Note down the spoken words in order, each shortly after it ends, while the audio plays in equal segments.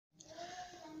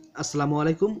আসসালামু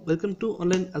আলাইকুম, welcome to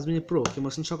online Ajmer pro. কেমন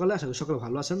আছেন সকালে? আশা করি সকালে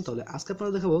ভালো আছেন। তাহলে আজকে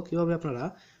আপনারা দেখাবো কিভাবে আপনারা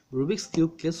রুবিক্স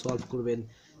কিউবকে সলভ করবেন।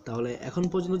 তাহলে এখন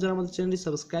পর্যন্ত যারা আমাদের চ্যানেলটি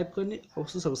সাবস্ক্রাইব করেনি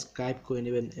অবশ্যই সাবস্ক্রাইব করে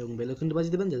নেবেন এবং বেল আইকনটি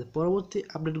বাজিয়ে দেবেন যাতে পরবর্তী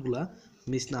আপডেটগুলো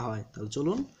মিস না হয়। তাহলে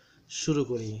চলুন শুরু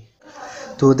করি।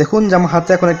 তো দেখুন যে আমার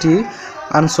হাতে এখন একটি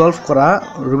আনসলভ করা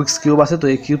রুবিক্স কিউব আছে। তো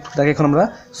এই কিউবটাকে এখন আমরা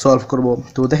সলভ করব।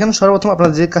 তো দেখেন সর্বপ্রথম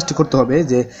আপনারা যে কাজটি করতে হবে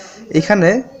যে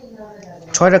এখানে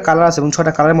 6টা কালার আছে এবং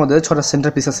 6টা কালারের মধ্যে 6টা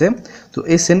সেন্টার পিস আছে। তো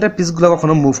এই সেন্টার পিসগুলো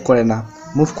কখনো মুভ করে না,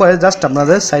 মুভ করে জাস্ট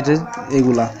আপনাদের সাইডে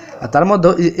এগুলা। আর তার মধ্যে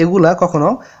এগুলা কখনো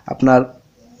আপনার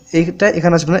এইটা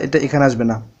এখানে আসবে না, এটা এখানে আসবে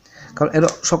না, কারণ এর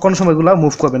কোনো সময় এগুলো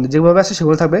মুভ করবেন না, যেভাবে আছে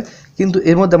সেগুলো থাকবে, কিন্তু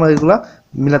এর মধ্যে আমাদের এগুলো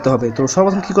মিলাতে হবে। তো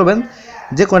সর্বপ্রথম কী করবেন,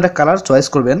 যে কোনো একটা কালার চয়েস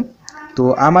করবেন। তো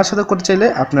আমার সাথে করতে চাইলে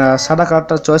আপনারা সাদা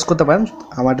কালারটা চয়েস করতে পারেন।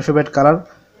 আমার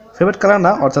ফেভারিট কালার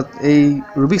না, অর্থাৎ এই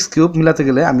রুবিক্স কিউব মিলাতে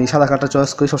গেলে আমি সাদা কালারটা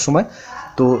চয়েস করি সবসময়।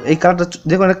 তো এই কালারটা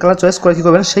যে কোনো কালার চয়েস করে কী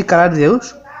করবেন, সেই কালার দিয়েও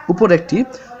উপরে একটি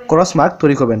ক্রস মার্ক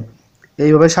তৈরি করবেন।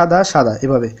 এইভাবে সাদা সাদা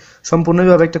এভাবে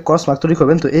সম্পূর্ণভাবে একটা ক্রস মার্ক তৈরি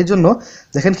করবেন। তো এই জন্য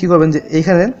দেখেন কী করবেন, যে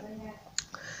এইখানে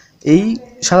এই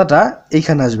সাদাটা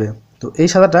এইখানে আসবে। তো এই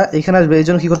সাদাটা এইখানে আসবে, এই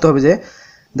জন্য কী করতে হবে, যে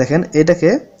দেখেন এটাকে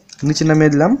নিচে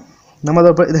নামিয়ে দিলাম। নামা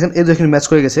দেওয়ার পর দেখেন এই দেখেন ম্যাচ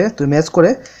করে গেছে। তো ম্যাচ করে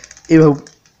এইভাবে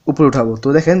উপরে উঠাবো। তো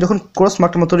দেখেন যখন ক্রস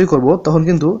মার্কটা আমরা তৈরি করবো তখন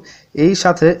কিন্তু এই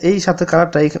সাথে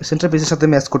কালারটা এই সেন্টার পিসের সাথে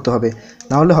ম্যাচ করতে হবে,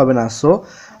 না হলে হবে না। সো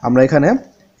আমরা এখানে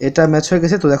এটা ম্যাচ হয়ে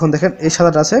গেছে। তো এখন দেখেন এই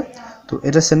সাদাটা আছে, তো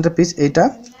এটা সেন্টার পিস এইটা।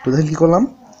 তো দেখেন কী করলাম,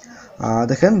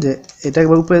 দেখেন যে এটা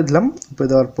একবার উপরে দিলাম, উপরে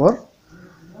দেওয়ার পর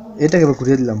এটাকে এবার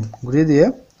ঘুরিয়ে দিলাম, ঘুরিয়ে দিয়ে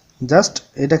জাস্ট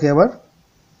এটাকে আবার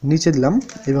নিচে দিলাম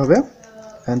এইভাবে,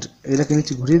 অ্যান্ড এটাকে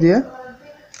নিচে ঘুরিয়ে দিয়ে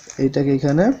এইটাকে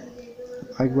এখানে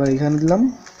একবার এখানে দিলাম,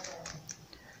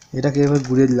 এটাকে এবার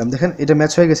ঘুরিয়ে দিলাম। দেখেন এটা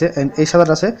ম্যাচ হয়ে গেছে। অ্যান্ড এই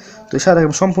সাদাটা আছে, তো এই সাদাটাকে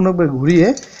সম্পূর্ণভাবে ঘুরিয়ে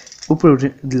উপরে উঠে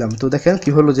দিলাম। তো দেখেন কী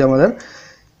হলো, যে আমাদের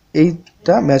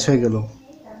এইটা ম্যাচ হয়ে গেল।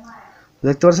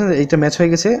 দেখতে পাচ্ছেন যে এইটা ম্যাচ হয়ে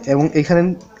গেছে এবং এইখানে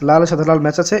লালের সাথে লাল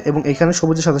ম্যাচ আছে এবং এইখানে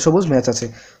সবুজের সাথে সবুজ ম্যাচ আছে।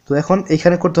 তো এখন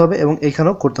এইখানে করতে হবে এবং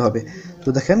এইখানেও করতে হবে। তো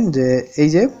দেখেন যে এই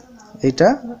যে এইটা,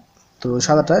 তো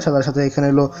সাদার সাথে এখানে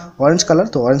হলো অরেঞ্জ কালার।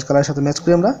 তো অরেঞ্জ কালারের সাথে ম্যাচ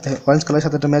করি আমরা, অরেঞ্জ কালারের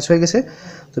সাথে একটা ম্যাচ হয়ে গেছে।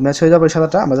 তো ম্যাচ হয়ে যাওয়ার পরে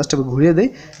সাদাটা আমরা জাস্ট ঘুরিয়ে দিই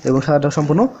এবং সাদাটা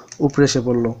সম্পূর্ণ উপরে এসে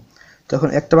পড়লো। তো এখন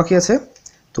একটা বাকি আছে।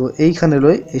 তো এইখানে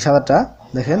রই এই সাদাটা,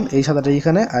 দেখেন এই সাদাটা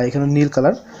এইখানে, আর এখানে নীল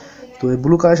কালার। তো এই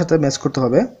ব্লু কালারের সাথে ম্যাচ করতে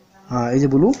হবে, এই যে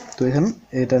ব্লু। তো এখানে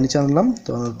এটা নিচে আনলাম, তো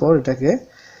আনার পর এটাকে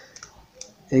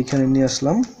এইখানে নিয়ে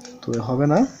আসলাম। তো হবে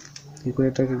না, কী করে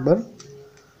এটাকে একবার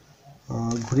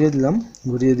ঘুরিয়ে দিলাম,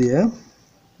 ঘুরিয়ে দিয়ে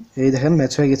এই দেখেন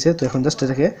ম্যাচ হয়ে গেছে। তো এখন জাস্ট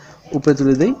এটাকে উপরে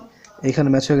তুলে দিই, এইখানে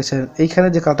ম্যাচ হয়ে গেছে। এইখানে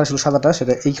যে কালারটা ছিল সাদাটা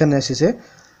সেটা এইখানে এসেছে,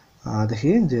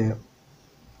 দেখি যে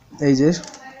এই যে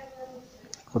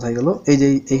কোথায় গেল, এই যে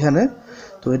এইখানে।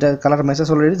 তো এটা কালার ম্যাচ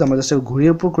আছে অলরেডি, আমরা জাস্ট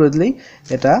ঘুরিয়ে উপর করে দিলেই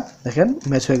এটা দেখেন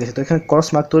ম্যাচ হয়ে গেছে। তো এখানে ক্রস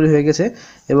মার্ক তৈরি হয়ে গেছে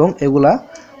এবং এগুলা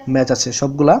ম্যাচ আছে,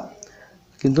 সবগুলা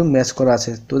কিন্তু ম্যাচ করা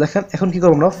আছে। তো দেখেন এখন কী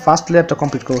করবো, আমরা ফার্স্ট লেয়ারটা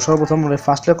কমপ্লিট করবো। সর্বপ্রথম আমরা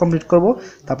ফার্স্ট লেয়ার কমপ্লিট করবো,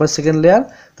 তারপরে সেকেন্ড লেয়ার,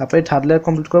 তারপরে থার্ড লেয়ার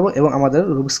কমপ্লিট করবো এবং আমাদের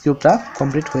রুবিক্স কিউবটা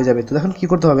কমপ্লিট হয়ে যাবে। তো দেখেন কী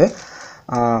করতে হবে,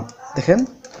 দেখেন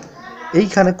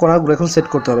এইখানে কোণাগুলো এখন সেট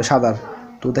করতে হবে সাদার।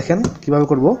 তো দেখেন কীভাবে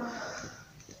করব,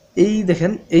 এই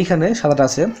দেখেন এইখানে সাদাটা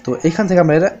আছে, তো এইখান থেকে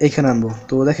আমরা এটা এইখানে আনবো।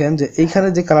 তো দেখেন যে এইখানে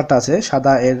যে কালারটা আছে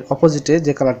সাদা, এর অপোজিটে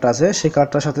যে কালারটা আছে সেই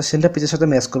কালারটার সাথে সেন্টার পিসের সাথে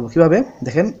ম্যাচ করবো। কীভাবে,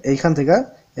 দেখেন এইখান থেকে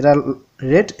এটা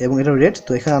রেড এবং এটা রেড,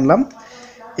 তো এখানে আনলাম,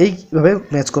 এইভাবে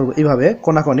ম্যাচ করব, এইভাবে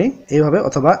কোনাকোনি, এইভাবে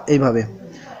অথবা এইভাবে।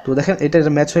 তো দেখেন এটা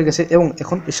ম্যাচ হয়ে গেছে এবং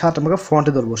এখন এই সাদাটা আমাকে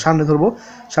ফ্রন্টে ধরবো, সামনে ধরবো।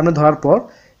 সামনে ধরার পর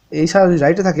এই সাদা যদি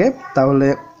রাইটে থাকে তাহলে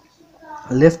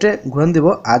লেফটে ঘুরান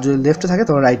দেবো, আর যদি লেফটে থাকে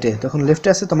তাহলে রাইটে। তখন লেফটে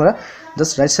আসে তোমরা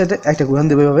জাস্ট রাইট সাইডে একটা ঘুরান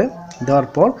দেবো এইভাবে। দেওয়ার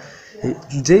পর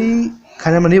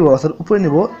যেইখানে আমরা নিব অর্থাৎ উপরে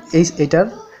নিব এইটার,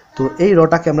 তো এই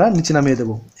রটাকে আমরা নিচে নামিয়ে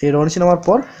দেবো। এই র নিচে নামার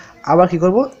পর আবার কী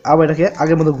করবো, আবার এটাকে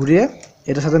আগের মতো ঘুরিয়ে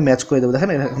এটার সাথে ম্যাচ করে দেবো। দেখেন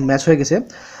এটা এখন ম্যাচ হয়ে গেছে।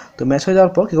 তো ম্যাচ হয়ে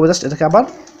যাওয়ার পর কী করবো, জাস্ট এটাকে আবার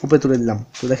উপরে তুলে দিলাম।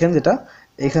 তো দেখেন যেটা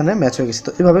এইখানে ম্যাচ হয়ে গেছে।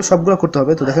 তো এইভাবে সবগুলো করতে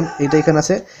হবে। তো দেখেন এইটা এখানে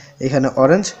আছে, এইখানে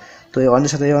অরেঞ্জ, তো এই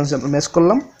অরেঞ্জের সাথে এই অরেঞ্জ ম্যাচ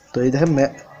করলাম। তো এই দেখেন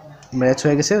ম্যাচ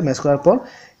হয়ে গেছে। ম্যাচ করার পর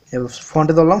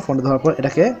ফ্রন্টে ধরলাম, ফ্রন্টে ধরার পর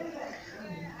এটাকে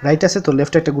রাইট আছে, তো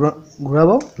লেফটে একটা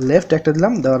ঘুরাবো, লেফট একটা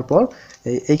দিলাম, দেওয়ার পর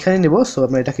এইখানে নেব। সো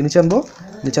আমরা এটাকে নিচে আনবো,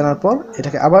 নিচে আনার পর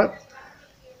এটাকে আবার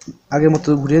আগের মতো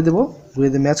ঘুরিয়ে দেবো,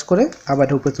 ঘুরিয়ে দিয়ে ম্যাচ করে আবার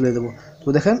এটা উপরে তুলে দেবো। তো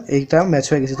দেখেন এইটা ম্যাচ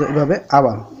হয়ে গেছে। তো এইভাবে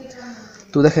আবার,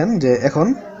 তো দেখেন যে এখন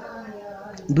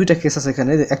দুইটা কেস আছে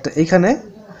এখানে, যে একটা এইখানে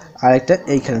আর একটা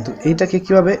এইখানে। তো এইটাকে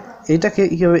কীভাবে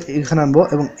এইখানে আনবো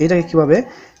এবং এইটাকে কীভাবে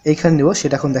এইখানে নেব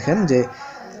সেটা এখন দেখেন, যে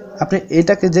আপনি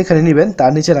এইটাকে যেখানে নেবেন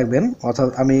তার নিচে রাখবেন, অর্থাৎ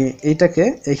আমি এইটাকে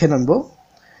এইখানে আনবো,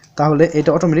 তাহলে এটা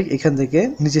অটোমেটিক এখান থেকে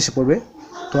নিচে এসে পড়বে।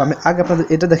 তো আমি আগে আপনাদের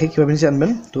এটা দেখে কীভাবে নিচে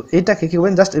আনবেন। তো এইটাকে কী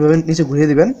করবেন, জাস্ট এভাবে নিচে ঘুরিয়ে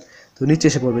দিবেন। তো তো নিচে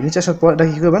এসে পড়বে। নিচে আসার পর এটা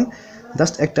কী করবেন,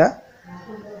 জাস্ট একটা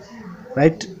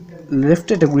রাইট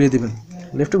লেফটে এটা ঘুরিয়ে দেবেন।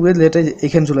 লেফটে ঘুরিয়ে দিলে এটা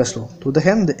এখানে চলে আসলো। তো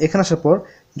দেখেন এখানে আসার পর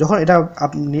যখন এটা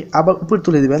আপনি আবার উপরে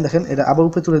তুলে দিবেন, দেখেন এটা আবার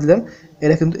উপরে তুলে দিলেন,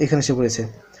 এটা কিন্তু এখানে এসে পড়েছে।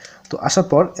 তো আসার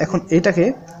পর এখন এইটাকে,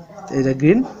 এটা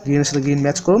গ্রিনের সাথে গ্রিন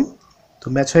ম্যাচ করুন। তো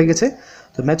ম্যাচ হয়ে গেছে।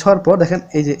 তো ম্যাচ হওয়ার পর দেখেন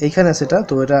এই যে এইখানে আছে এটা,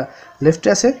 তো এটা লেফটে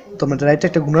আছে, তো আমরা রাইটে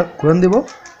একটা ঘুরান দেবো।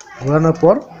 ঘোরানোর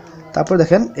পর তারপর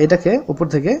দেখেন এটাকে উপর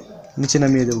থেকে নিচে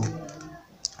নামিয়ে দেবো।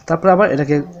 তারপর আবার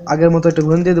এটাকে আগের মতো একটা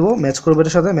ঘুরান দিয়ে দেবো, ম্যাচ করবো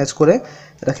এটার সাথে, ম্যাচ করে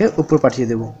এটাকে উপর পাঠিয়ে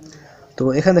দেবো। তো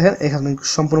এখানে দেখেন এখানে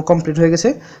সম্পূর্ণ কমপ্লিট হয়ে গেছে।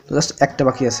 তো জাস্ট একটা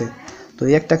বাকি আছে। তো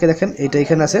এই একটাকে দেখেন এইটা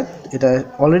এখানে আছে, এটা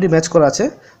অলরেডি ম্যাচ করা আছে,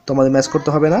 তো আমাদের ম্যাচ করতে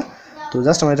হবে না। তো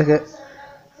জাস্ট আমরা এটাকে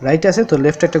রাইটে আছে, তো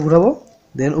লেফটে একটা ঘুরাবো,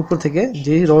 দেন উপর থেকে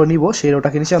যেই র নিব সেই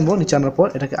রটাকে নিচে আনবো। নিচে আনার পর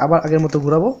এটাকে আবার আগের মতো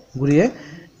ঘুরাবো, ঘুরিয়ে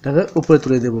এটাকে উপরে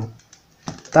তুলে দেব।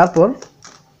 তারপর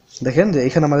দেখেন যে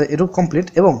এখানে আমাদের এটুকু কমপ্লিট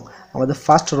এবং আমাদের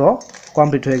ফার্স্ট র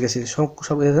কমপ্লিট হয়ে গেছে।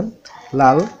 সব দেখেন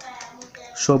লাল,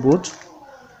 সবুজ,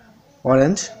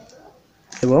 অরেঞ্জ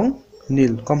এবং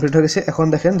নীল কমপ্লিট হয়ে গেছে। এখন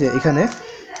দেখেন যে এখানে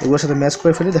এগুলোর সাথে ম্যাচ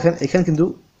করে ফেলি। দেখেন এখানে কিন্তু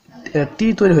টি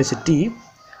তৈরি হয়েছে, টি।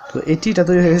 তো এই টিটা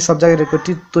তৈরি হয়ে গেছে, সব জায়গায়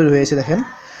টি তৈরি হয়েছে দেখেন।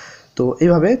 তো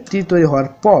এইভাবে টি তৈরি হওয়ার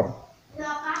পর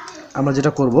আমরা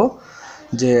যেটা করব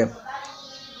যে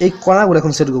এই কণাগুলো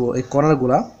এখন সেট করবো, এই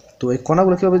কণাগুলো। তো এই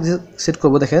কণাগুলো কীভাবে সেট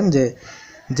করবো, দেখেন যে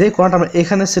যেই কণাটা আমরা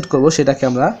এখানে সেট করব সেটাকে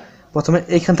আমরা প্রথমে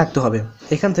এইখানে থাকতে হবে,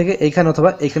 এখান থেকে এইখানে অথবা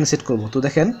এইখানে সেট করব। তো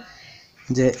দেখেন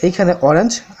যে এইখানে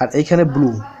অরেঞ্জ আর এইখানে ব্লু।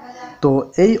 তো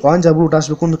এই অরেঞ্জ আর ব্লুটা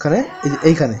আসবে কোনখানে,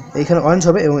 এইখানে অরেঞ্জ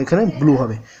হবে এবং এখানে ব্লু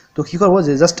হবে। তো কী করবো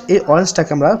যে জাস্ট এই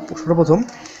অরেঞ্জটাকে আমরা সর্বপ্রথম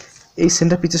এই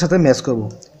সেন্টার পিসের সাথে ম্যাচ করব।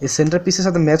 এই সেন্টার পিসের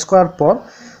সাথে ম্যাচ করার পর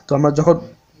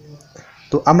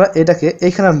তো আমরা এটাকে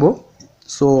এইখানে আনবো।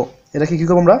 সো এটাকে কী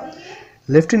করবো, আমরা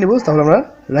লেফটে নেব, তাহলে আমরা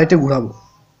রাইটে ঘুরাবো।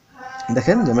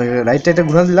 দেখেন যে আমরা রাইটে এটা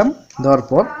ঘুরা দিলাম, দেওয়ার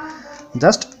পর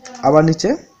জাস্ট আবার নিচে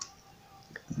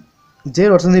যে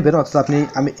রটা নেবেন, অর্থাৎ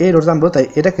আমি এই রটা আনবো, তাই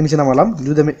এটাকে নিচে নামালাম।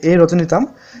 যদি আমি এই রটা নিতাম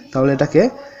তাহলে এটাকে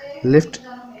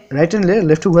রাইটে নিলে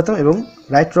লেফটে ঘুরাতাম এবং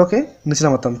রাইট রকে নিচে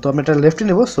নামাতাম। তো আমি এটা লেফটে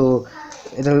নেব, সো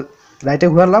এটা রাইটে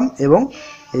ঘুরালাম এবং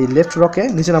এই লেফট রকে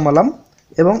নিচে নামালাম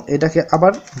এবং এটাকে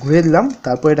আবার ঘুরিয়ে দিলাম।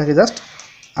 তারপর এটাকে জাস্ট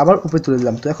আবার উপরে তুলে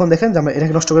দিলাম। তো এখন দেখেন যে আমরা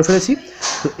এটাকে নষ্ট করে ফেলেছি,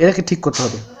 তো এটাকে ঠিক করতে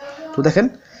হবে। তো দেখেন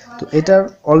তো এটার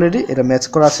অলরেডি এটা ম্যাচ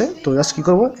করা আছে। তো জাস্ট কী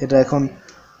করবো, এটা এখন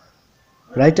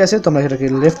রাইটে আছে, তো আমরা এটাকে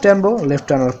লেফটে আনবো।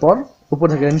 লেফটে আনার পর উপর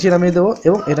থেকে নিচে নামিয়ে দেবো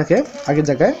এবং এটাকে আগের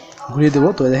জায়গায় ঘুরিয়ে দেবো।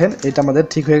 তো দেখেন এটা আমাদের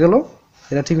ঠিক হয়ে গেল,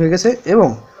 এটা ঠিক হয়ে গেছে এবং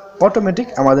অটোমেটিক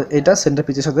আমাদের এটা সেন্টার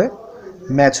পিচের সাথে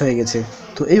ম্যাচ হয়ে গেছে।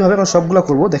 তো এইভাবে আমরা সবগুলো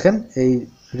করবো। দেখেন এই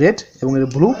রেড এবং এর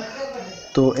ব্লু,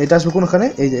 তো এটা আসবে কোনখানে,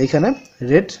 এই যে এইখানে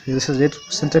রেড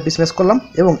সেন্টার পিস ম্যাচ করলাম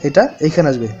এবং এটা এইখানে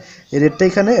আসবে, এই রেডটা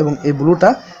এইখানে এবং এই ব্লুটা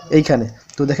এইখানে।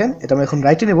 তো দেখেন এটা আমরা এখন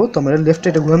রাইটে নেব, তো আমরা লেফটে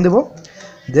এটা ঘুরান দেবো,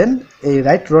 দেন এই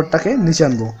রাইট রডটাকে নিচে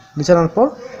আনবো। নিচে আনার পর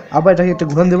আবার এটাকে একটা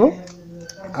ঘুরান দেবো,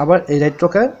 আবার এই রাইট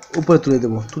রডকে উপরে তুলে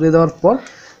দেবো। তুলে দেওয়ার পর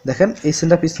দেখেন এই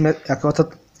সেন্টার পিস অর্থাৎ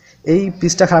এই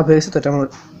পিসটা খারাপ হয়ে গেছে, তো এটা আমরা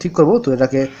ঠিক করবো। তো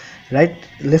এটাকে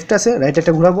লেফটে আছে, রাইটে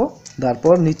একটা ঘুরাবো,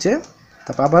 তারপর নিচে,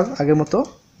 তারপর আবার আগের মতো,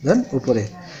 দেন উপরে।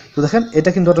 তো দেখেন এটা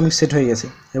কিন্তু অটোমেটিক সেট হয়ে গেছে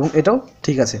এবং এটাও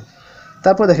ঠিক আছে।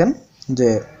 তারপর দেখেন যে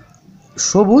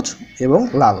সবুজ এবং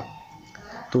লাল,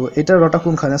 তো এটার রটা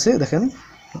কোনখানে আছে, দেখেন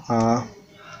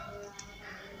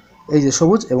এই যে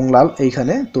সবুজ এবং লাল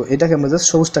এইখানে। তো এটাকে আমরা জাস্ট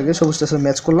সবুজটার সাথে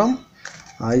ম্যাচ করলাম,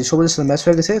 এই সবুজের সাথে ম্যাচ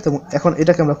হয়ে গেছে। তো এখন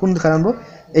এটাকে আমরা কোনখানে আনবো,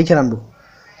 এইখানে আনবো।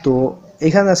 তো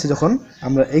এইখানে আছে, যখন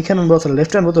আমরা এইখানে আনবো অর্থাৎ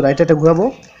লেফটে আনবো, তো রাইটে একটা ঘুরাবো,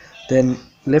 দেন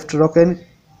লেফট রকে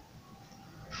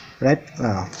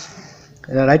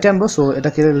রাইটে আনবো। সো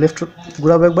এটাকে লেফট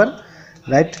ঘুরাবো একবার,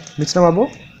 রাইট নিচে নামাবো,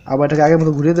 আবার এটাকে আগের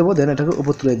মতো ঘুরিয়ে দেবো, দেন এটাকে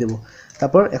উপর তুলে দেবো।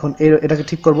 তারপর এখন এটাকে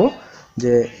ঠিক করব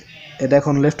যে এটা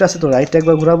এখন লেফটে আছে, তো রাইটে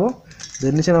একবার ঘুরাবো,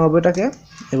 দেন নিচে নামাবো এটাকে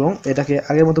এবং এটাকে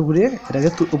আগের মতো ঘুরিয়ে এটাকে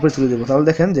উপরে তুলে দেবো। তাহলে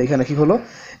দেখেন যে এখানে কী হলো,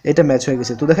 এটা ম্যাচ হয়ে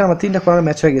গেছে। তো দেখেন আমার 3টা কর্নার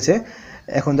ম্যাচ হয়ে গেছে,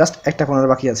 এখন জাস্ট একটা কর্নার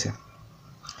বাকি আছে।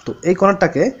 তো এই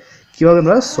কর্নারটাকে কীভাবে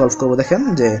আমরা সলভ করবো, দেখেন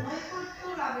যে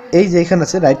এই যে এখানে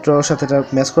আছে রাইট রর সাথে এটা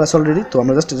ম্যাচ করা আছে অলরেডি। তো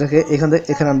আমরা জাস্ট এটাকে এখান থেকে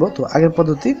এখানে আনবো। তো আগের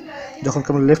পদ্ধতি, যখন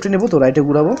আমরা লেফটে নেবো তো রাইটে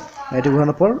ঘুরাবো, রাইটে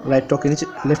ঘুরানোর পর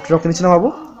লেফট রকে নিচে নামাবো,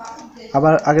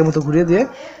 আবার আগের মতো ঘুরিয়ে দিয়ে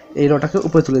এই রটাকে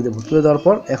উপরে তুলে দেবো। তুলে দেওয়ার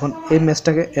পর এখন এই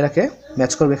এটাকে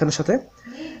ম্যাচ করবে এখানের সাথে।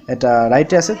 এটা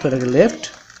রাইটে আছে, তো এটাকে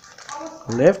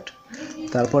লেফট,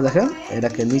 তারপর দেখেন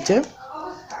এটাকে নিচে,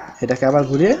 এটাকে আবার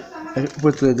ঘুরিয়ে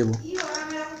উপরে তুলে দেবো।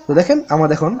 তো দেখেন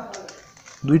আমাদের এখন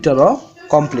 2টা র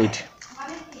কমপ্লিট।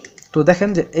 তো দেখেন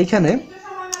যে এইখানে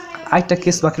আরেকটা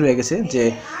কেস বাকি রয়ে গেছে, যে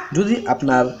যদি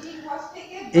আপনার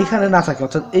এইখানে না থাকে,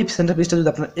 অর্থাৎ এই সেন্টার পিসটা যদি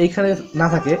আপনার এইখানে না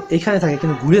থাকে, এইখানে থাকে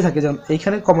কিন্তু ঘুরে থাকে, যেমন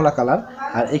এইখানে কমলা কালার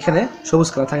আর এইখানে সবুজ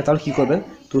কালার থাকে, তাহলে কী করবেন,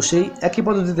 তো সেই একই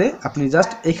পদ্ধতিতে আপনি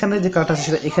জাস্ট এখানে যে কালারটা আছে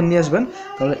সেটা এখানে নিয়ে আসবেন,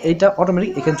 তাহলে এইটা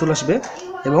অটোমেটিক এখানে চলে আসবে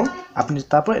এবং আপনি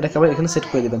তারপর এটাকে আবার এখানে সেট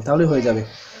করে দেবেন, তাহলেই হয়ে যাবে।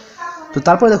 তো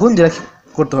তারপরে দেখুন যেটা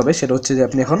করতে হবে সেটা হচ্ছে যে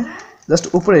আপনি এখন জাস্ট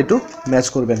উপরে একটু ম্যাচ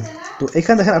করবেন। তো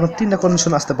এখানে দেখেন আপনার 3টা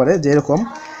কন্ডিশন আসতে পারে, যে এরকম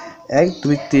 1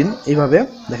 2 3 এইভাবে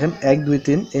দেখেন 1 2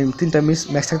 3 এই 3টা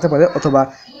ম্যাচ থাকতে পারে, অথবা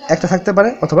একটা থাকতে পারে,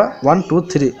 অথবা 1 2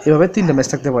 3 এইভাবে 3টা ম্যাচ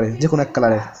থাকতে পারে, যে কোনো এক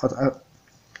কালারের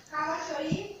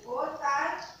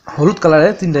হলুদ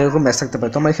কালারের 3টা এরকম ম্যাচ থাকতে পারে।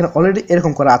 তো আমার এখানে অলরেডি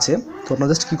এরকম করা আছে। তো আমরা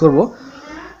জাস্ট কী করবো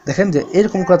দেখেন, যে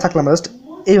এরকম করা থাকলে আমরা জাস্ট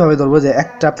এইভাবে ধরবো, যে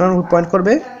একটা আপনার মুখে পয়েন্ট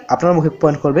করবে, আপনার মুখে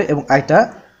পয়েন্ট করবে এবং আইটা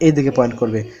এই দিকে পয়েন্ট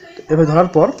করবে। তো এভাবে ধরার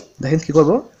পর দেখেন কী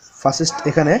করবো, ফার্স্ট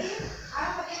এখানে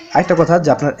আরেকটা কথা, যে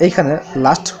আপনার এইখানে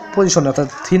লাস্ট পজিশনে অর্থাৎ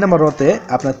 3 নাম্বার রোতে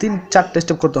আপনার 4টে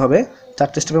স্টেপ করতে হবে।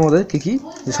 4টে স্টেপের মধ্যে কী কী,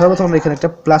 সর্বপ্রথম আমরা এখানে একটা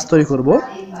প্লাস তৈরি করব।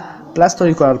 প্লাস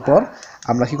তৈরি করার পর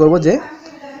আমরা কী করব, যে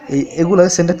এগুলো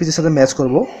সেন্টার পিসের সাথে ম্যাচ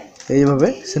করব। এইভাবে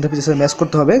সেন্টার পিসের সাথে ম্যাচ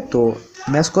করতে হবে। তো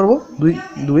ম্যাচ করব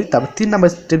 2 তারপর 3 নাম্বার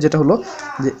স্টেপ যেটা হলো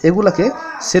যে এগুলাকে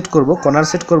সেট করব, কর্নার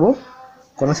সেট করব।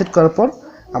 কর্নার সেট করার পর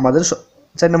আমাদের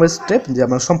 4 নাম্বার স্টেপ, যে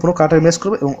আমরা সম্পূর্ণ কালারটাকে ম্যাচ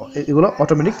করব এবং এগুলো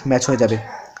অটোমেটিক ম্যাচ হয়ে যাবে।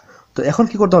 তো এখন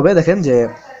কি করতে হবে দেখেন, যে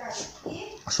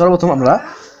সর্বপ্রথম আমরা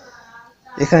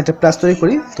এখানে একটা প্লাস তৈরি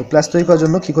করি। তো প্লাস তৈরি করার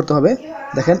জন্য কি করতে হবে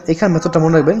দেখেন, এখানে মেথডটা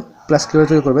মনে রাখবেন, প্লাস কীভাবে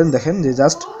তৈরি করবেন। দেখেন যে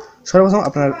জাস্ট সর্বপ্রথম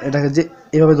আপনার এটাকে যে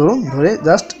এইভাবে ধরুন, ধরে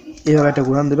জাস্ট এইভাবে একটা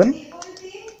ঘুরান দেবেন,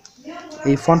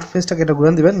 এই ফ্রন্ট পেজটাকে একটা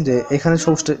ঘুরান দিবেন, যে এখানে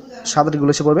সমস্ত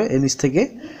সাদাটিগুলো এসে পড়বে, এই নিচ থেকে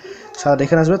সাদাটা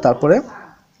এখানে আসবে। তারপরে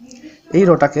এই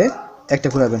রোটাকে একটা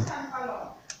ঘুরাবেন,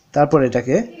 তারপরে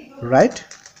এটাকে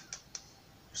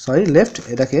লেফট,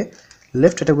 এটাকে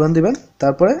লেফট এটা ঘুরান দিবেন,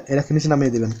 তারপরে এটাকে নিচে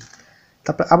নামিয়ে দিবেন।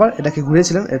 তারপর আবার এটাকে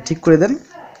ঘুরিয়েছিলেন, এটা ঠিক করে দেন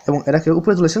এবং এটাকে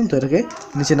উপরে তুলেছেন, তো এটাকে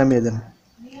নিচে নামিয়ে দেন।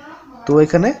 তো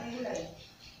এখানে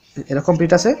এটা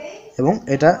কমপ্লিট আছে এবং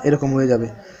এটা এরকম হয়ে যাবে।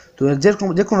 তো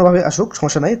যে কোনোভাবে আসুক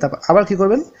সমস্যা নাই। তারপর আবার কি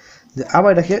করবেন, যে আবার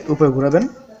এটাকে উপরে ঘোরাবেন,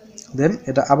 দেন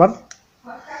এটা আবার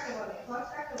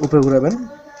উপরে ঘোরাবেন,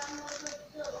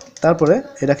 তারপরে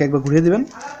এটাকে একবার ঘুরিয়ে দিবেন,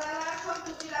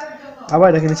 আবার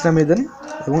এটাকে নিচে নামিয়ে দেন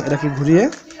এবং এটাকে ঘুরিয়ে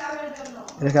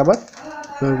এটাকে আবার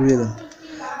ঘুরিয়ে দেন।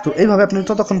 তো এইভাবে আপনি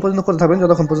ততক্ষণ পর্যন্ত করতে থাকবেন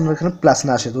যতক্ষণ পর্যন্ত এখানে প্লাস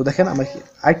না আসে। তো দেখেন আমরা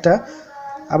আরেকটা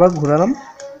আবার ঘোরালাম,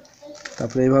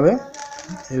 তারপরে এইভাবে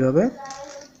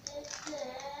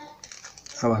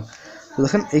আবার। তো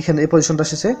দেখেন এইখানে এই পজিশনটা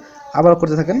এসেছে, আবার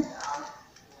করতে থাকেন।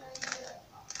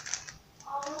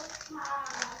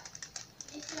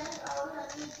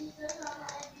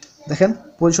 দেখেন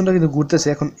পজিশনটা কিন্তু ঘুরতেছে,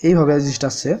 এখন এইভাবে জিনিসটা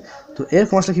আসছে। তো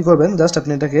এরকম আসলে কী করবেন, জাস্ট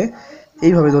আপনি এটাকে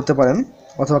এইভাবে ধরতে পারেন,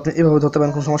 অথবা আপনি এইভাবে ধরতে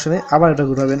পারেন, কোনো সমস্যা নেই। আবার এটা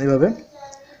ঘুরাবেন এইভাবে,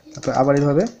 তারপরে আবার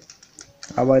এইভাবে,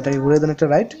 আবার এটাকে ঘুরিয়ে দেন একটা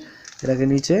রাইট, এটাকে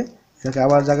নিচে, এটাকে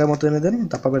আবার জায়গার মতো এনে দেন,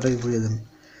 তারপর এটাকে ঘুরিয়ে দেন।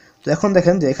 তো এখন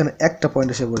দেখেন যে এখানে একটা পয়েন্ট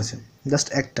এসে পড়েছে, জাস্ট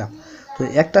একটা। তো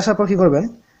একটা আসার পর কী করবেন,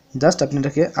 জাস্ট আপনি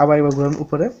এটাকে আবার এবার ঘুরান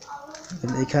উপরে,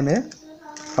 এইখানে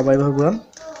আবার এইভাবে ঘুরান,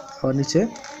 আবার নিচে,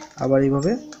 আবার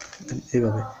এইভাবে।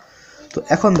 তো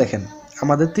এখন দেখেন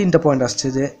আমাদের 3টা পয়েন্ট আসছে,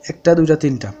 যে 1 2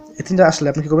 3টা। এই 3টা আসলে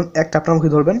আপনি কী করবেন, একটা আপনার মুখে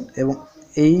ধরবেন এবং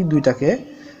এই 2টাকে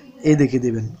এই দিকে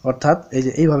দিবেন, অর্থাৎ এই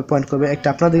যে এইভাবে পয়েন্ট করবে, একটা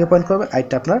আপনার দিকে পয়েন্ট করবে,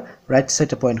 আরেকটা আপনার রাইট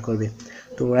সাইডে পয়েন্ট করবে।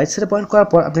 তো রাইট সাইডে পয়েন্ট করার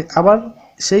পর আপনি আবার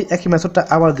সেই একই মেথডটা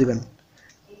আবার দিবেন,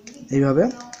 এইভাবে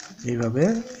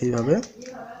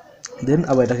দেন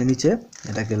আবার এটাকে নিচে,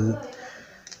 এটাকে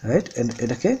রাইট,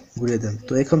 এটাকে ঘুরিয়ে দেন।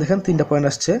 তো এখন দেখেন 3টা পয়েন্ট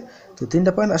আসছে। তো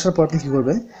 3টা পয়েন্ট আসার পর আপনি কী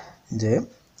করবেন, যে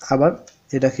আবার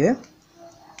এটাকে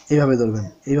এইভাবে ধরবেন,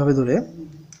 এইভাবে ধরে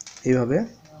এইভাবে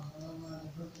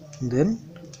দেন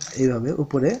এইভাবে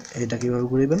উপরে, এটাকে এইভাবে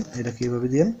ঘুরিয়েবেন, এটাকে এইভাবে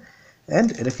দিয়েন অ্যান্ড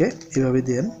এটাকে এইভাবে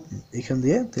দিয়েন, এখান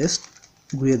দিয়ে জাস্ট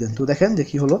ঘুরিয়ে দেন। তো দেখেন যে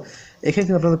কী হলো, এখানে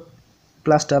কিন্তু আপনাদের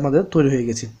প্লাসটা আমাদের তৈরি হয়ে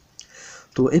গেছে।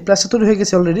 তো এই প্লাসটা তৈরি হয়ে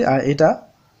গেছে অলরেডি, আর এটা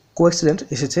কোঅ্যাক্সিডেন্ট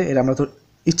এসেছে, এটা আমরা তো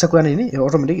ইচ্ছা করে নিইনি,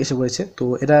 অটোমেটিক এসে পড়েছে। তো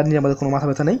এটা নিয়ে আমাদের কোনো মাথা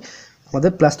ব্যথা নেই,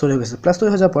 আমাদের প্লাস তৈরি হয়ে গেছে। প্লাস তৈরি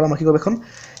হয়ে যাওয়ার পর আমরা কী করবো, এখন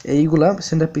এইগুলা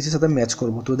সেন্টার পিসের সাথে ম্যাচ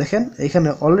করব। তো দেখেন এইখানে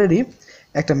অলরেডি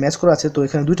একটা ম্যাচ করা আছে, তো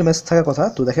এখানে 2টা ম্যাচ থাকার কথা।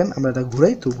 তো দেখেন আমরা এটা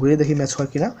ঘুরাই, তো ঘুরিয়ে দেখি ম্যাচ হয়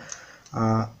কিনা,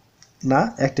 না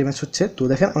একটা ম্যাচ হচ্ছে। তো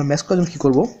দেখেন আমরা ম্যাচ করার জন্য কী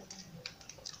করবো,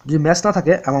 যদি ম্যাচ না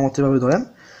থাকে আমার মতো এভাবে ধরেন,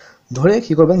 ধরে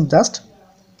কী করবেন, জাস্ট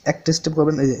একটা স্টেপ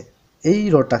করবেন, এই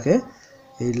রডটাকে,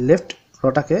 এই লেফট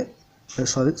রডটাকে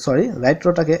রাইট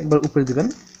রডটাকে একবার উপরে দিবেন,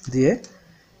 দিয়ে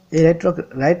এই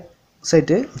রাইট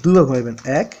সাইডে 2বার ঘুরাবেন,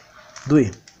 1 2,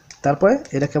 তারপরে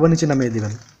এটাকে আবার নিচে নামিয়ে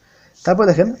দিবেন। তারপর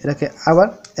দেখেন এটাকে আবার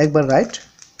একবার রাইট,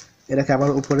 এটাকে আবার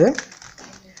উপরে,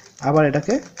 আবার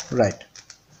এটাকে রাইট।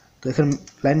 তো এখানে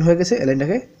লাইন হয়ে গেছে, এই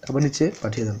লাইনটাকে আবার নিচে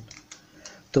পাঠিয়ে দেন।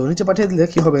 তো নিচে পাঠিয়ে দিলে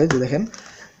কী হবে, যে দেখেন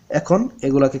এখন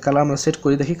এগুলাকে কালার আমরা সেট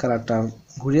করে দেখি, কালারটা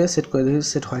ঘুরিয়ে সেট করে দেখি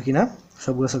সেট হয় কিনা,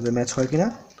 সবগুলোর সাথে ম্যাচ হয় কিনা।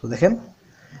 তো দেখেন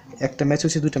একটা ম্যাচ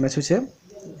হয়েছে, 2টা ম্যাচ হয়েছে।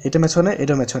 এটা ম্যাচ হয় না,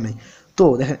 এটাও ম্যাচ হয় নাই। তো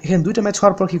দেখেন এখানে দুইটা ম্যাচ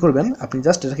হওয়ার পর কী করবেন, আপনি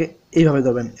জাস্ট এটাকে এইভাবে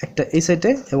ধরবেন, একটা এই সাইডে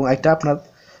এবং একটা আপনার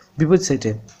বিপরীত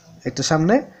সাইডে, একটা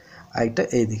সামনে আর একটা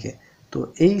এই দিকে। তো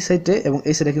এই সাইডে এবং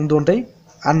এই সাইডে কিন্তু দুটোটাই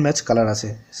আনম্যাচ কালার আছে,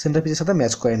 সেন্টার পিসের সাথে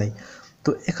ম্যাচ করে নাই। তো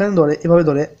এখানে ধরে এভাবে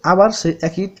ধরে আবার সেই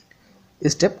একই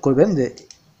স্টেপ করবেন, যে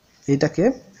এইটাকে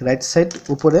রাইট সাইড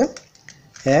উপরে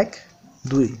 1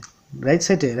 2, রাইট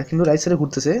সাইডে, এটা কিন্তু রাইট সাইডে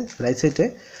ঘুরতেছে, রাইট সাইডে।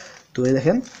 তো এই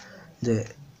দেখেন যে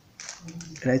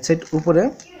রাইট সাইড উপরে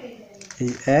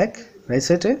এই 1, রাইট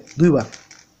সাইডে 2 বার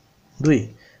 2,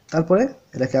 তারপরে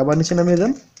এটাকে আবার নিচে নামিয়ে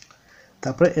দেন,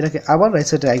 তারপরে এটাকে আবার রাইট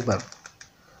সাইডে একবার,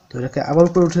 তো এটাকে আবার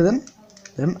উপরে উঠে দেন,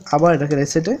 দেন আবার এটাকে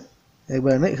রাইট সাইডে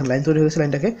একবার এনে এখানে লাইন তৈরি হয়ে গেছে,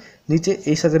 লাইনটাকে নিচে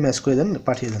এই সাথে ম্যাচ করে দেন,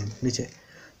 পাঠিয়ে দেন নিচে।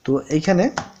 তো এইখানে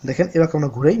দেখেন এবার আমরা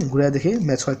ঘুরে দেখি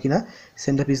ম্যাচ হয় কিনা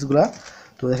সেন্টার পিসগুলা।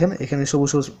 তো দেখেন এখানে সবুজ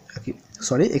সবুজ,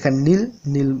 সরি এখানে নীল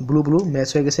নীল ব্লু ব্লু ম্যাচ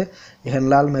হয়ে গেছে, এখানে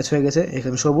লাল ম্যাচ হয়ে গেছে,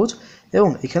 এখানে সবুজ এবং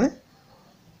এখানে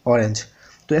অরেঞ্জ।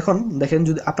 তো এখন দেখেন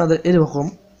যদি আপনাদের এরকম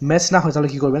ম্যাচ না হয় তাহলে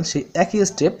কী করবেন, সেই একই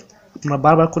স্টেপ আপনারা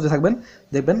বারবার করতে থাকবেন,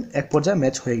 দেখবেন এক পর্যায়ে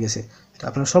ম্যাচ হয়ে গেছে। তো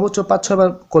আপনারা সর্বোচ্চ 5-6 বার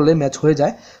করলে ম্যাচ হয়ে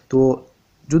যায়। তো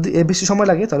যদি এর বেশি সময়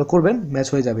লাগে তাহলে করবেন, ম্যাচ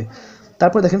হয়ে যাবে।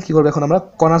 তারপর দেখেন কী করবো, এখন আমরা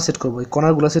কর্নার সেট করবো, এই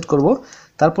কর্নারগুলো সেট করব,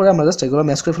 তারপরে আমরা জাস্ট এগুলো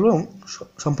ম্যাচ করে ফেলবো এবং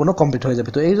সম্পূর্ণ কমপ্লিট হয়ে যাবে।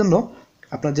 তো এই জন্য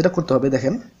আপনার যেটা করতে হবে,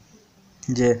 দেখেন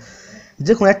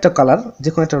যে কোনো একটা কালার, যে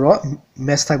কোনো একটা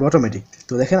ম্যাচ থাকবে অটোমেটিক।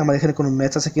 তো দেখেন আমার এখানে কোনো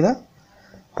ম্যাচ আছে কিনা,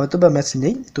 হয়তো বা ম্যাচ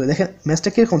নেই। তো দেখেন ম্যাচটা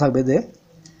কীরকম থাকবে, যে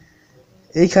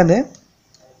এইখানে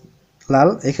লাল,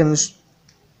 এখানে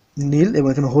নীল এবং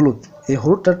এখানে হলুদ, এই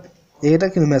হলুদটা এটা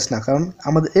কিন্তু ম্যাচ না, কারণ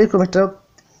আমাদের এরকম একটা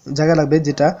জায়গা লাগবে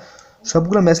যেটা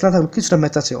সবগুলো ম্যাচ না থাকলে কিছুটা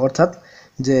ম্যাচ আছে, অর্থাৎ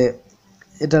যে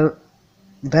এটার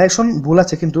ডাইরেকশন ভুল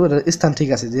আছে কিন্তু এটার স্থান ঠিক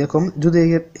আছে। যেরকম যদি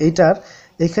এইটার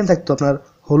এইখানে থাকতো আপনার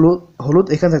হলুদ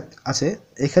এখানে আছে,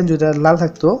 এখানে যদি লাল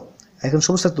থাকতো, এখন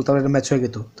সবুজ থাকতো, তাহলে এটা ম্যাচ হয়ে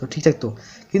যেত, তো ঠিক থাকতো।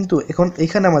 কিন্তু এখন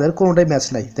এখানে আমাদের কোনোটাই ম্যাচ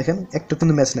নাই, দেখেন একটা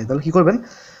কিন্তু ম্যাচ নাই। তাহলে কী করবেন,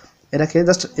 এটাকে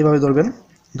জাস্ট এভাবে ধরবেন,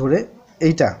 ধরে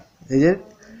এইটা এই যে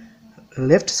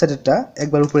লেফট সাইডেরটা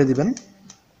একবার উপরে দিবেন,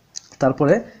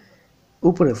 তারপরে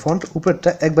উপরে ফ্রন্ট উপরেরটা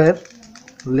একবারের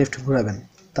লেফট ঘোরাবেন,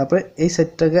 তারপরে এই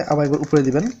সাইডটাকে আবার একবার উপরে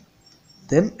দিবেন,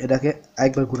 দেন এটাকে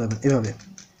একবার ঘোরাবেন এভাবে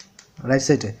রাইট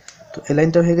সাইডে। তো এই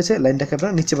লাইনটা হয়ে গেছে, লাইনটাকে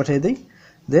আপনারা নিচে পাঠিয়ে দিই,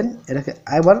 দেন এটাকে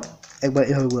একবার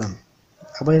এভাবে ঘোরান,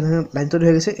 আবার এখানে লাইন তৈরি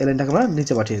হয়ে গেছে, এই লাইনটাকে আমরা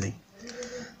নিচে পাঠিয়ে দিই।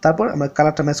 তারপর আমরা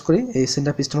কালারটা ম্যাচ করি, এই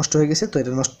সেন্টার পিসটা নষ্ট হয়ে গেছে, তো এটা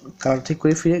কালার ঠিক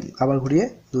করে ফিরে আবার ঘুরিয়ে,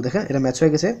 তো দেখেন এটা ম্যাচ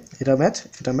হয়ে গেছে, এটা ম্যাচ,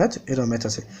 এটা ম্যাচ, এটাও ম্যাচ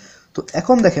আছে। তো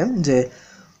এখন দেখেন যে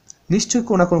নিশ্চয়ই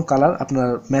কোনো না কোনো কালার আপনার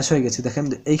ম্যাচ হয়ে গেছে, দেখেন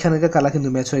এইখানকার কালার কিন্তু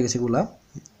ম্যাচ হয়ে গেছে, এগুলা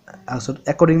আসলে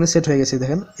অ্যাকর্ডিংলি সেট হয়ে গেছে।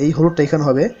 দেখেন এই হলুদটা এখানে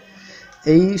হবে,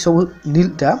 এই সবুজ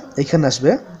নীলটা এইখানে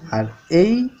আসবে, আর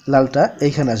এই লালটা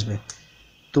এইখানে আসবে।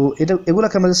 তো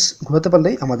এগুলোকে আমরা ঘোরাতে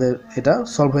পারলেই আমাদের এটা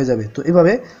সলভ হয়ে যাবে। তো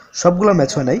এইভাবে সবগুলো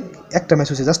ম্যাচ হয় নাই, একটা ম্যাচ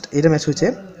হয়েছে, জাস্ট এটা ম্যাচ হয়েছে,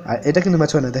 আর এটা কিন্তু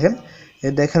ম্যাচ হয় না। দেখেন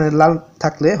এটা এখানে লাল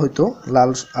থাকলে হয়তো লাল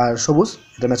আর সবুজ,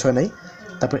 এটা ম্যাচ হয় নাই।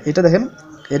 তারপর এটা দেখেন,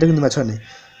 এটা কিন্তু ম্যাচ হয় নাই,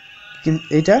 কিন্তু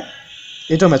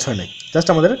এটাও ম্যাচ হয় নাই, জাস্ট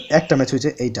আমাদের একটা ম্যাচ হয়েছে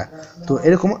এইটা। তো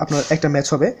এরকম আপনার একটা ম্যাচ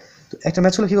হবে। তো একটা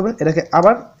ম্যাচ হলে কী করবেন,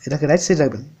 এটাকে রাইট সাইডে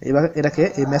রাখবেন, এবার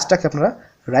এই ম্যাচটাকে আপনারা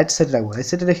রাইট সাইডে রাখবো, রাইট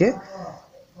সাইডে রেখে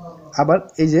আবার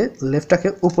এই যে লেফটটাকে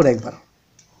উপরে একবার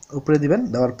উপরে দিবেন,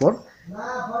 দেওয়ার পর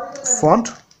ফ্রন্ট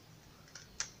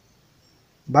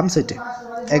বাম সাইডে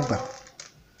একবার,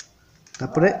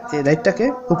 তারপরে এই রাইটটাকে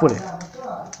উপরে,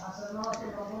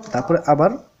 তারপরে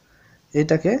আবার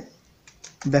এইটাকে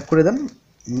ব্যাক করে দেন,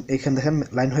 এইখানে দেখেন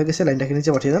লাইন হয়ে গেছে, লাইনটাকে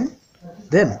নিচে পাঠিয়ে দেন,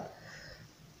 দেন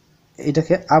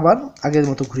এইটাকে আবার আগের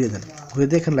মতো ঘুরিয়ে দেন, ঘুরিয়ে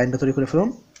দিয়ে এখানে লাইনটা তৈরি করে ফেলুন,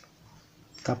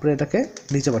 তারপরে এটাকে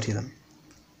নিচে পাঠিয়ে দেন।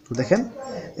 তো দেখেন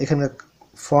এখানে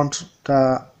ফ্রন্টটা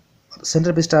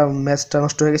সেন্টার পিসটা ম্যাচটা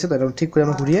নষ্ট হয়ে গেছে, তো এটা ঠিক করে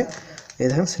আমরা ঘুরিয়ে এই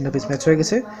দেখেন সেন্টার পিস ম্যাচ হয়ে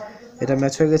গেছে, এটা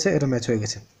ম্যাচ হয়ে গেছে, এটা ম্যাচ হয়ে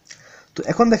গেছে। তো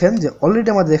এখন দেখেন যে অলরেডি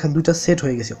আমাদের এখানে দুইটা সেট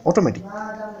হয়ে গেছে অটোমেটিক,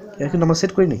 এটা কিন্তু আমরা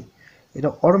সেট করিনি, এটা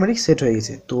অটোমেটিক সেট হয়ে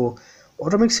গেছে। তো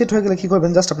অটোমেটিক সেট হয়ে গেলে কী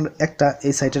করবেন, জাস্ট আপনার একটা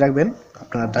এই সাইডে রাখবেন,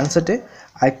 আপনার ডান সাইডে,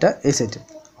 আরেকটা এই সাইডে,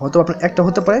 হয়তো আপনার একটা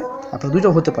হতে পারে, আপনার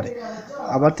দুইটাও হতে পারে,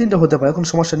 আবার তিনটা হতে পারে, কোনো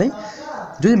সমস্যা নেই।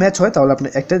 যদি ম্যাচ হয় তাহলে আপনি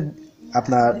একটা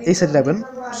আপনার এই সাইডে রাখবেন,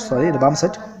 সরি এটা বাম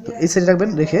সাইড, তো এই সাইডে রাখবেন,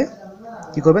 রেখে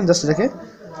কী করবেন, জাস্ট এটাকে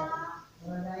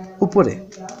উপরে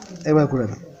একবার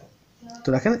ঘুরাবেন। তো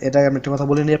রাখেন, এটা আমি একটা কথা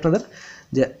বলে নিই আপনাদের,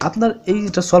 যে আপনার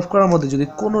এইটা সলভ করার মধ্যে যদি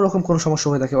কোনো রকম কোনো সমস্যা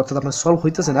হয়ে থাকে, অর্থাৎ আপনার সলভ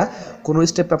হইতেছে না, কোনো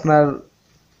স্টেপ আপনার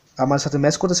আমার সাথে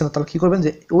ম্যাচ করতেছে না, তাহলে কী করবেন,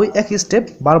 যে ওই একই স্টেপ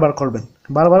বারবার করবেন,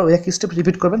 বারবার ওই একই স্টেপ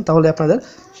রিপিট করবেন, তাহলে আপনাদের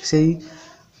সেই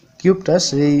কিউবটা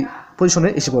সেই পজিশনে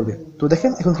এসে পড়বে। তো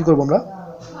দেখেন এখন কী করবো আমরা,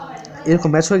 এরকম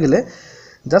ম্যাচ হয়ে গেলে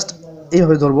জাস্ট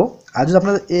এইভাবে ধরবো। আর যদি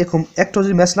আপনাদের এরকম একটা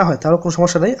যদি ম্যাচ না হয় তাহলে কোনো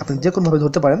সমস্যা নেই, আপনি যে কোনোভাবে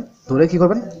ধরতে পারেন। ধরে কী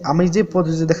করবেন, আমি যে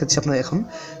পদ্ধতি দেখাচ্ছি আপনার এখন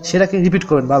সেটাকে রিপিট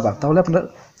করবেন বারবার, তাহলে আপনার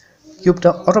কিউবটা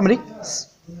অটোমেটিক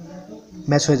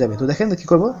ম্যাচ হয়ে যাবে। তো দেখেন কী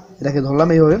করবো, এটাকে ধরলাম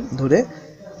এইভাবে, ধরে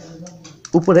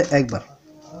উপরে একবার,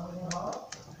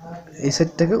 এই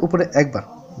সাইডটাকে উপরে একবার,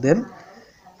 দেন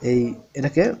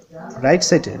এটাকে রাইট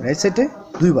সাইডে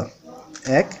দুইবার,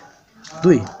 1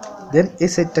 2, দেন এই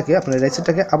সাইডটাকে আপনার রাইট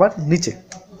সাইডটাকে আবার নিচে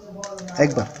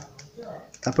একবার,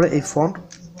 তারপরে এই ফ্রন্ট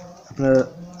আপনার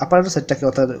আপার সাইডটাকে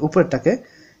অর্থাৎ উপরেরটাকে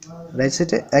রাইট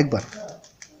সাইডে একবার,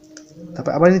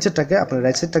 তারপর আবার নিচেরটাকে আপনার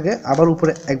রাইট সাইডটাকে আবার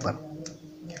উপরে একবার,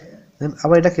 দেন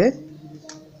আবার এটাকে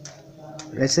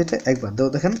রাইট সাইডে একবার। তো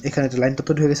দেখেন এখানে একটা লাইনটা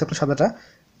তৈরি হয়ে গেছে আপনার সাদাটা,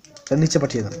 নিচে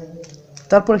পাঠিয়ে দেন।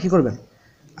 তারপরে কি করবেন,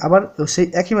 আবার সেই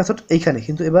একই মেথড এইখানে,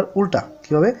 কিন্তু এবার উল্টা।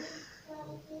 কীভাবে,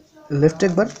 লেফটে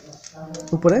একবার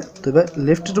উপরে, তো এবার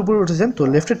লেফটের উপরে উঠেছেন তো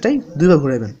লেফটেরটাই দুইবার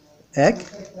ঘুরাইবেন, 1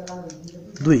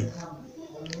 2,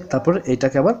 তারপর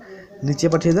এইটাকে আবার নিচে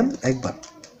পাঠিয়ে দেন একবার,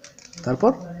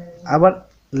 তারপর আবার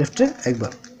লেফটে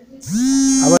একবার,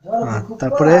 আবার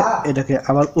তারপরে এটাকে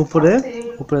আবার উপরে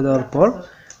দেওয়ার পর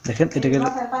দেখেন এটাকে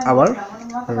আবার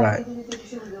রাইট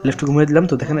লেফটে ঘুমিয়ে দিলাম।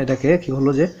 তো দেখেন এটাকে কি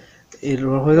হলো যে এর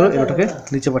হয়ে গেল, এটাকে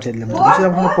নিচে পাঠিয়ে দিলাম। তো নিচে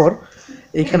পাঠানোর পর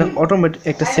এইখানে অটোমেটিক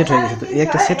একটা সেট হয়ে গেছে। তো এই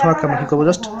একটা সেট হওয়ার আমরা কী করবো,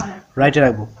 জাস্ট রাইটে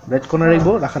রাখবো, রাইট কর্নারে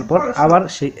রাখবো, রাখার পর আবার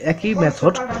সেই একই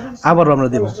মেথড আবারও আমরা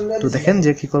দেবো। তো দেখেন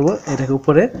যে কী করবো, এটাকে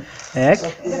উপরে 1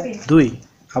 2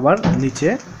 আবার নিচে,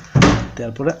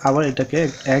 তারপরে আবার এটাকে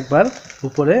একবার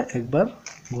উপরে একবার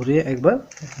ঘুরিয়ে একবার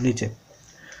নিচে।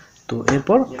 তো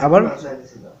এরপর আবার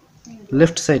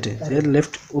লেফট সাইডে, যে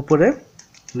লেফট উপরে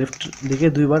লেফট দিকে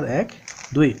দুইবার 1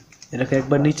 2, এটাকে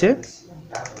একবার নিচে,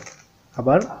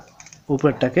 আবার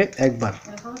উপরেরটাকে একবার,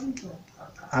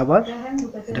 আবার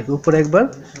এটাকে উপরে একবার,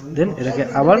 দেন এটাকে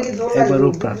আবার একবার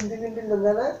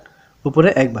উপরে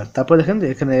একবার। তারপর দেখেন যে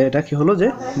এখানে এটা কি হলো যে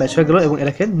ম্যাচ হয়ে গেল এবং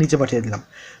এটাকে নিচে পাঠিয়ে দিলাম।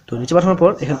 তো নিচে পাঠানোর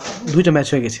পর এখানে দুইটা ম্যাচ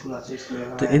হয়ে গেছে।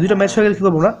 তো এই দুইটা ম্যাচ হয়ে গেলে কী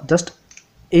করবো না, জাস্ট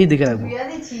এই দিকে রাখবো,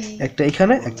 একটা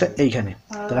এইখানে একটা এইখানে।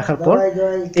 তো রাখার পর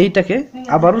এইটাকে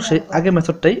আবারও সেই আগের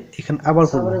মেথডটাই এখানে আবার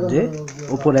করবো, যে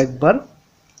উপর একবার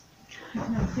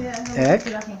 1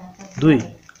 2,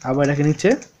 আবার এটাকে নিচে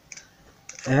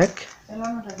 1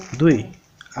 2,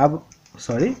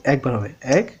 একবার হবে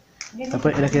 1, তারপর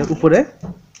এটাকে উপরে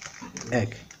 1।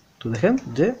 তো দেখেন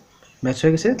যে ম্যাচ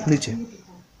হয়ে গেছে নিচে।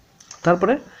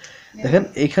 তারপরে দেখেন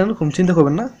এইখানে কোনো চিন্তা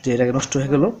করবেন না যে এটাকে নষ্ট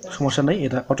হয়ে গেল, সমস্যা নাই,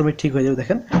 এটা অটোমেটিক ঠিক হয়ে যাবে।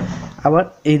 দেখেন আবার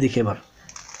এই দিকে এবার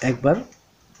একবার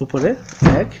উপরে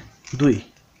 1 2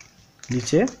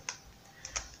 নিচে,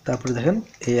 তারপরে দেখেন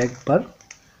এই একবার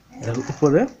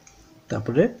উপরে,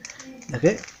 তারপরে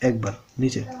দেখে একবার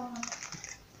নিচে,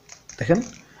 দেখেন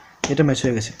এটা ম্যাচ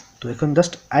হয়ে গেছে। তো এখন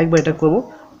জাস্ট আরেকবার এটা করবো,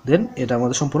 দেন এটা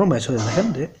আমাদের সম্পূর্ণ ম্যাচ হয়ে যাবে। দেখেন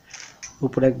যে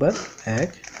উপরে একবার 1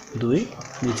 2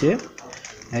 নিচে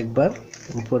একবার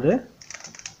উপরে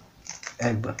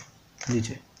একবার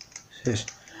নিচে, শেষ।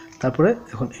 তারপরে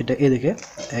এখন এটা এদিকে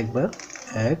একবার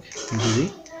 1 2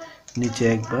 নিচে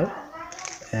একবার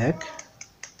 1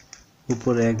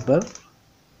 উপরে একবার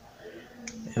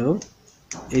এবং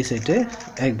এই সাইডে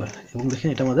একবার, এবং দেখেন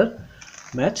এটা আমাদের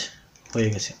ম্যাচ হয়ে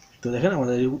গেছে। তো দেখেন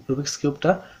আমাদের রুবিক্স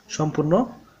কিউবটা সম্পূর্ণ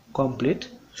কমপ্লিট,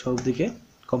 সব দিকে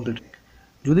কমপ্লিট।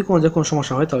 যদি কোনো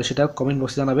সমস্যা হয় তাহলে সেটা কমেন্ট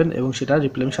বক্সে জানাবেন এবং সেটা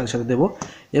রিপ্লাই আমি সাথে সাথে দেবো।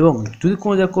 এবং যদি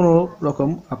কোনো রকম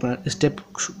আপনার স্টেপ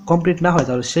কমপ্লিট না হয়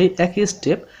তাহলে সেই একই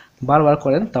স্টেপ বারবার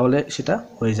করেন, তাহলে সেটা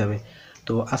হয়ে যাবে।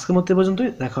 তো আজকের মতো পর্যন্তই,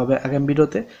 দেখা হবে আগামী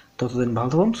ভিডিওতে। ততদিন ভালো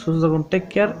থাকুন, সুস্থ থাকুন, take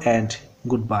care and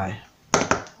good bye.